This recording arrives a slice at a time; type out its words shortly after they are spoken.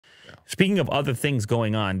Speaking of other things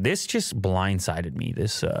going on, this just blindsided me,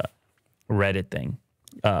 this Reddit thing.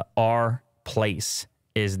 Our place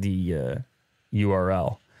is the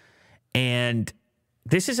URL. And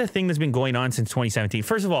this is a thing that's been going on since 2017.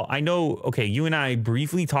 First of all, I know, okay, you and I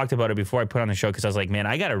briefly talked about it before I put on the show because I was like, man,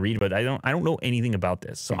 I got to read about it. I don't know anything about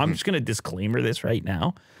this. So I'm just going to disclaimer this right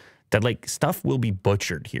now that like stuff will be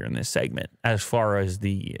butchered here in this segment as far as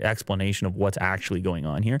the explanation of what's actually going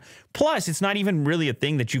on here. Plus, it's not even really a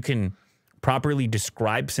thing that you can properly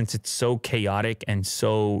describe since it's so chaotic and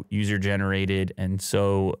so user-generated and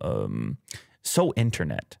so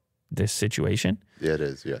internet, this situation. Yeah, it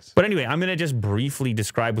is, yes. But anyway, I'm going to just briefly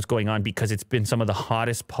describe what's going on because it's been some of the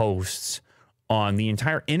hottest posts on the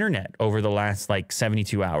entire internet over the last like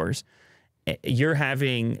 72 hours. You're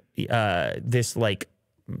having this like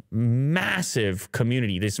massive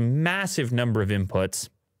community, this massive number of inputs.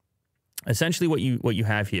 Essentially what you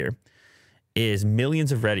have here is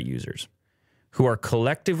millions of Reddit users who are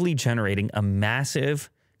collectively generating a massive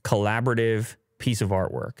collaborative piece of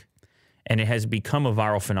artwork. And it has become a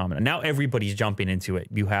viral phenomenon. Now everybody's jumping into it.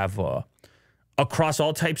 You have across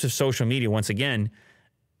all types of social media, once again,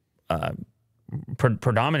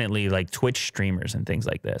 predominantly like Twitch streamers and things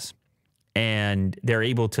like this. And they're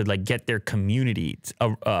able to like get their community,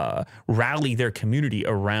 rally their community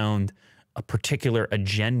around a particular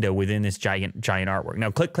agenda within this giant artwork. Now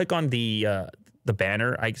click on the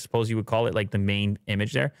banner, I suppose you would call it, like the main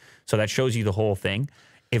image there. So that shows you the whole thing.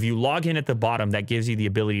 If you log in at the bottom, that gives you the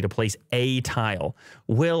ability to place a tile.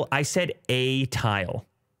 Will, I said a tile.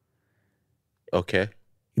 Okay.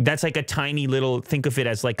 That's like a tiny little, think of it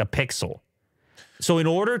as like a pixel. So in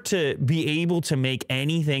order to be able to make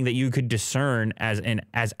anything that you could discern as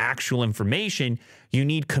actual information, you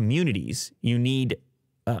need communities. You need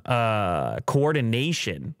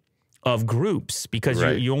coordination of groups because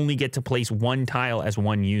you only get to place one tile as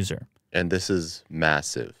one user. And this is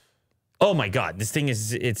massive. Oh my God, this thing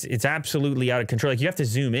is, it's absolutely out of control. Like you have to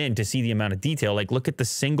zoom in to see the amount of detail. Like look at the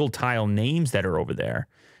single tile names that are over there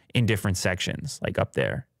in different sections, like up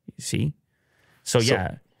there, you see? So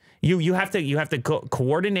yeah, you have to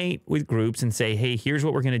coordinate with groups and say, hey, here's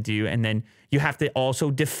what we're going to do. And then you have to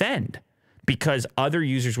also defend because other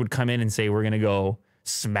users would come in and say, we're going to go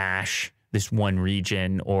smash this one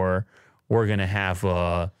region or we're going to have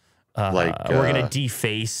we're going to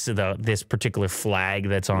deface this particular flag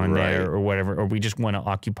that's on there or whatever, or we just want to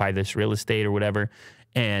occupy this real estate or whatever.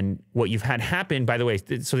 And what you've had happen, by the way,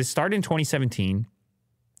 so this started in 2017.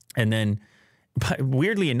 And then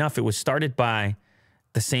weirdly enough, it was started by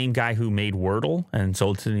the same guy who made Wordle and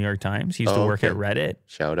sold to the New York Times. He used to work at Reddit.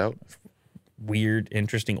 Shout out. Weird,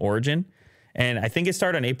 interesting origin. And I think it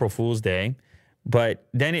started on April Fool's Day, but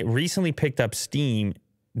then it recently picked up steam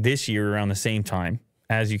this year around the same time.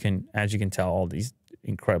 As you can tell, all these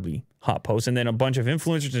incredibly hot posts. And then a bunch of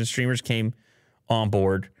influencers and streamers came on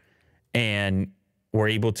board and were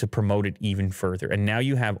able to promote it even further. And now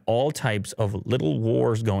you have all types of little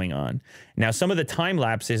wars going on. Now, some of the time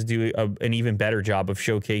lapses do an even better job of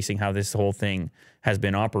showcasing how this whole thing has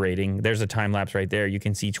been operating. There's a time lapse right there. You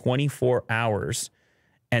can see 24 hours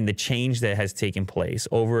and the change that has taken place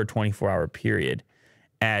over a 24-hour period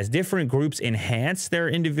as different groups enhance their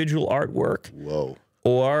individual artwork. Whoa.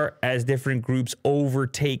 Or as different groups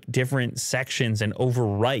overtake different sections and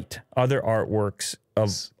overwrite other artworks of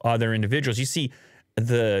other individuals. You see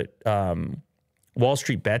the Wall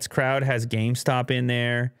Street Bets crowd has GameStop in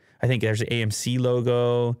there. I think there's an AMC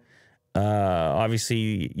logo.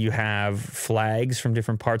 Obviously, you have flags from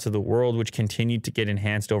different parts of the world, which continue to get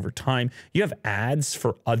enhanced over time. You have ads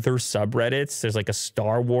for other subreddits. There's like a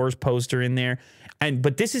Star Wars poster in there.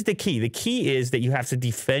 But this is the key. The key is that you have to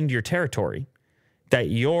defend your territory. That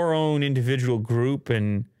your own individual group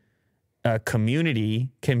and community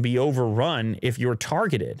can be overrun if you're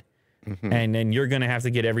targeted. And then you're going to have to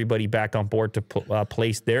get everybody back on board to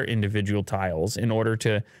place their individual tiles in order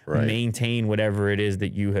to maintain whatever it is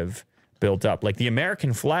that you have built up. Like the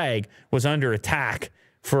American flag was under attack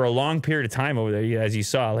for a long period of time over there, as you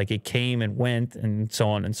saw. Like it came and went and so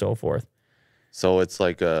on and so forth. So it's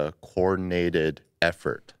like a coordinated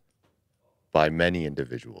effort by many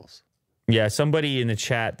individuals. Yeah, somebody in the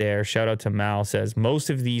chat there, shout out to Mal, says, most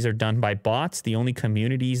of these are done by bots. The only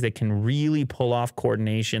communities that can really pull off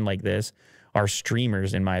coordination like this are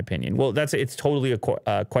streamers, in my opinion. Well, it's totally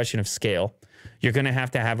a question of scale. You're going to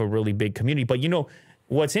have a really big community. But, you know,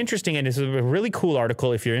 what's interesting, and it's a really cool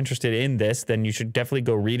article. If you're interested in this, then you should definitely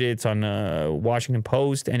go read it. It's on Washington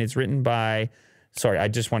Post, and it's written by, sorry, I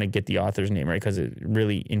just want to get the author's name right because it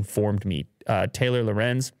really informed me, Taylor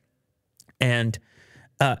Lorenz. And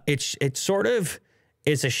it sort of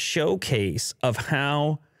is a showcase of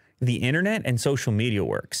how the internet and social media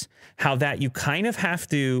works. How that you kind of have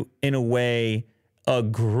to, in a way,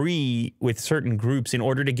 agree with certain groups in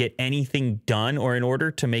order to get anything done or in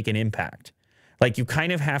order to make an impact. Like you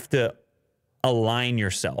kind of have to align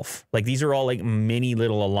yourself. Like these are all like mini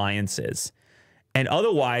little alliances. And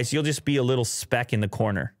otherwise, you'll just be a little speck in the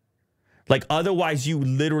corner. Like otherwise, you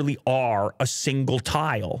literally are a single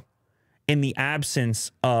tile in the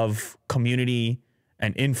absence of community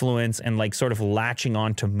and influence and like sort of latching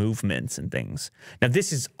onto movements and things. Now,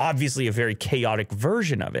 this is obviously a very chaotic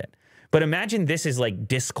version of it. But imagine this is like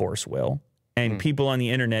discourse, Will, and people on the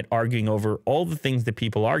internet arguing over all the things that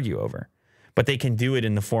people argue over. But they can do it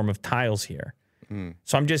in the form of tiles here.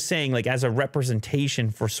 So I'm just saying, like, as a representation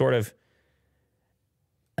for sort of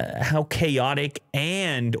how chaotic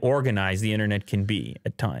and organized the internet can be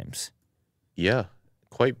at times. Yeah,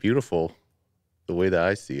 quite beautiful the way that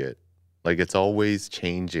I see it. Like, it's always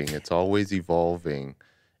changing. It's always evolving.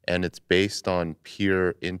 And it's based on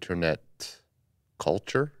pure internet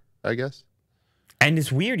culture, I guess. And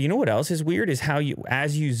it's weird. You know what else is weird is how you,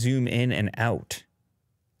 as you zoom in and out,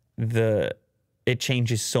 it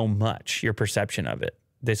changes so much, your perception of it,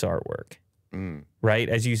 this artwork, right?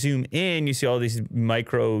 As you zoom in, you see all these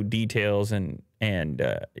micro details and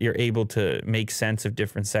you're able to make sense of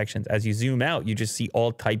different sections. As you zoom out, you just see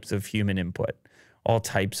all types of human input, all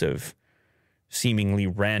types of seemingly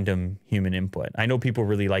random human input. I know people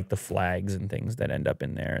really like the flags and things that end up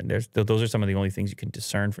in there. And those are some of the only things you can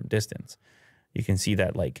discern from distance. You can see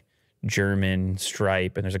that like German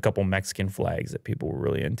stripe, and there's a couple Mexican flags that people were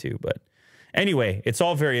really into. But anyway, it's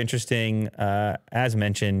all very interesting. As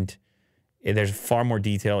mentioned, there's far more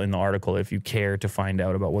detail in the article. If you care to find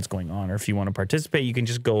out about what's going on, or if you want to participate, you can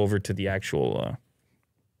just go over to the actual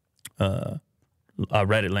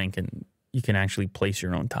Reddit link, and you can actually place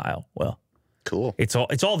your own tile. Well, cool. It's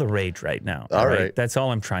all the rage right now. All right. That's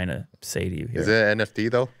all I'm trying to say to you here. Is it an NFT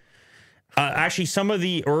though? Actually, some of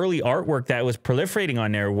the early artwork that was proliferating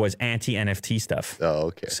on there was anti-NFT stuff. Oh,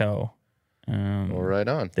 okay. So, well, right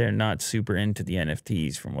on. They're not super into the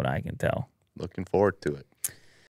NFTs from what I can tell. Looking forward to it.